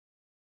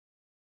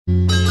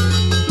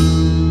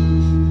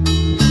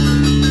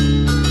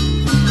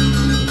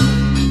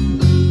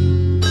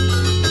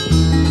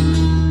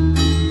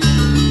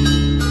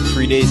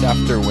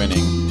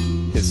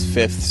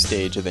fifth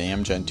stage of the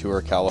Amgen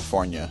Tour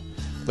California,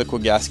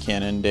 Liquid Gas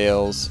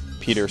Cannondale's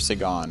Peter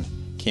Sagan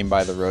came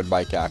by the Road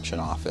Bike Action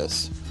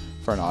office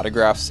for an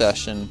autograph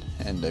session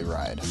and a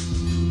ride.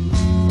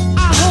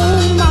 I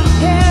hold my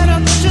head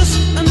up just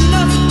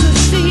enough to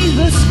see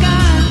the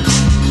sky.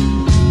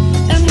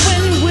 And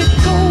when we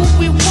go,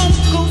 we won't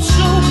go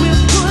slow.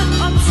 We'll put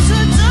up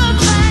such a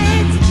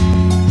fight.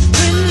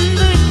 When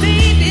the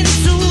fade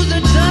into the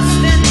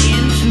dust and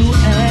into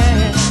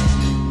air.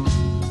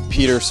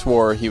 Peter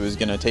swore he was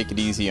going to take it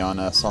easy on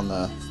us on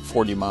the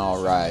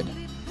 40-mile ride,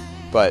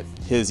 but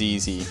his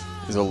easy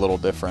is a little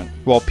different.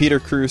 While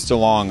Peter cruised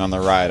along on the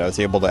ride, I was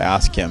able to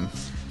ask him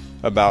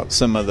about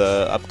some of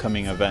the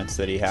upcoming events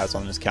that he has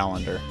on his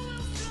calendar.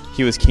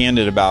 He was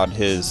candid about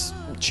his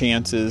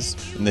chances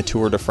in the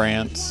Tour de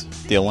France,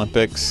 the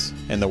Olympics,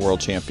 and the World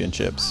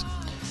Championships.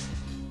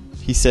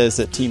 He says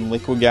that Team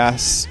Liquid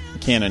Gas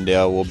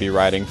Cannondale will be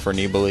riding for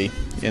Nibali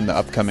in the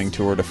upcoming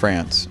Tour de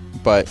France,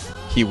 but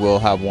he will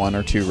have one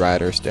or two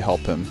riders to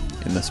help him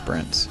in the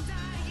sprints.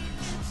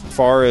 As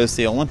far as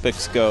the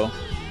Olympics go,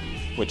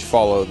 which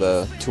follow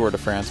the Tour de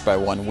France by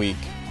 1 week,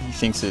 he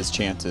thinks his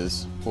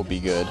chances will be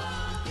good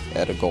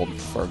at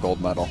for a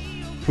gold medal.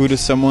 Who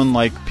does someone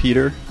like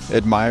Peter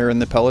admire in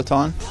the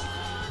peloton?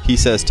 He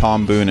says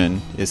Tom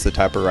Boonen is the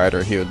type of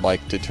rider he would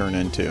like to turn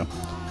into.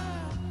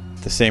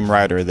 The same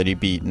rider that he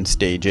beat in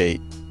Stage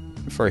 8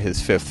 for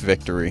his 5th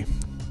victory.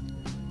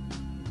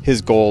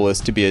 His goal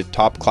is to be a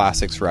top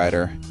classics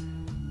rider,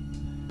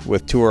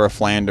 with Tour of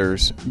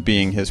Flanders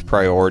being his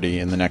priority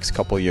in the next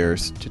couple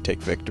years to take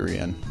victory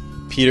in.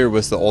 Peter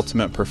was the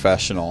ultimate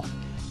professional.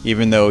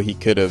 Even though he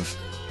could have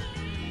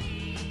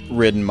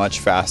ridden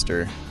much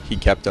faster, he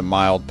kept a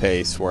mild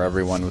pace where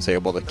everyone was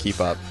able to keep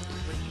up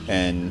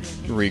and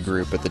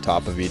regroup at the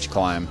top of each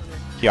climb.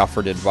 He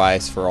offered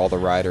advice for all the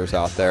riders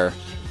out there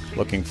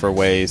looking for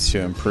ways to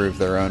improve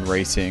their own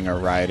racing or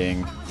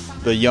riding.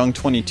 The young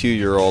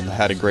 22-year-old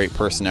had a great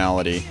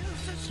personality.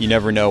 You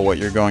never know what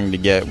you're going to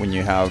get when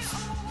you have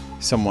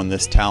someone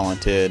this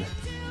talented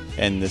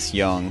and this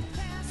young.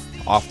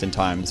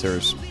 Oftentimes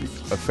there's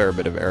a fair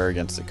bit of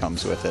arrogance that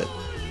comes with it.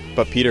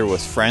 But Peter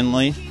was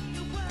friendly,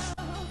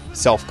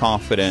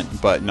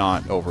 self-confident, but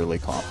not overly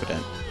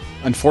confident.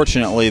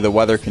 Unfortunately, the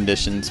weather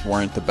conditions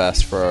weren't the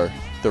best for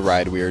the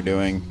ride we were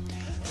doing.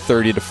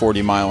 30 to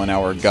 40 mile an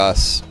hour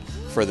gusts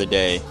for the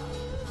day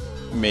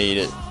made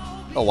it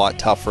a lot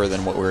tougher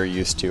than what we were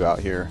used to out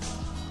here.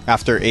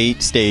 After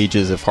 8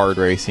 stages of hard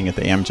racing at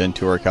the Amgen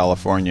Tour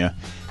California,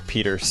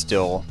 Peter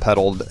still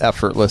pedaled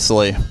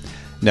effortlessly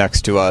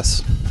next to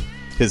us.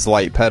 His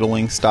light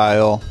pedaling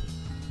style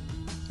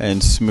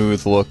and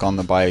smooth look on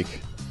the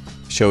bike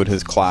showed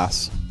his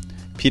class.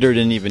 Peter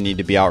didn't even need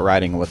to be out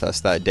riding with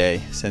us that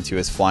day since he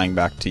was flying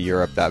back to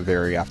Europe that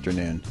very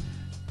afternoon.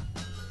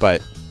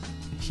 But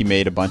he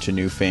made a bunch of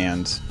new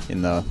fans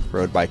in the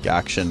Road Bike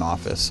Action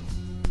office.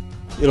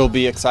 It'll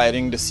be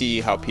exciting to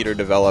see how Peter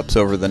develops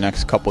over the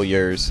next couple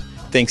years.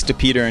 Thanks to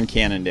Peter and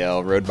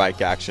Cannondale, Road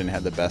Bike Action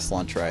had the best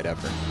lunch ride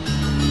ever.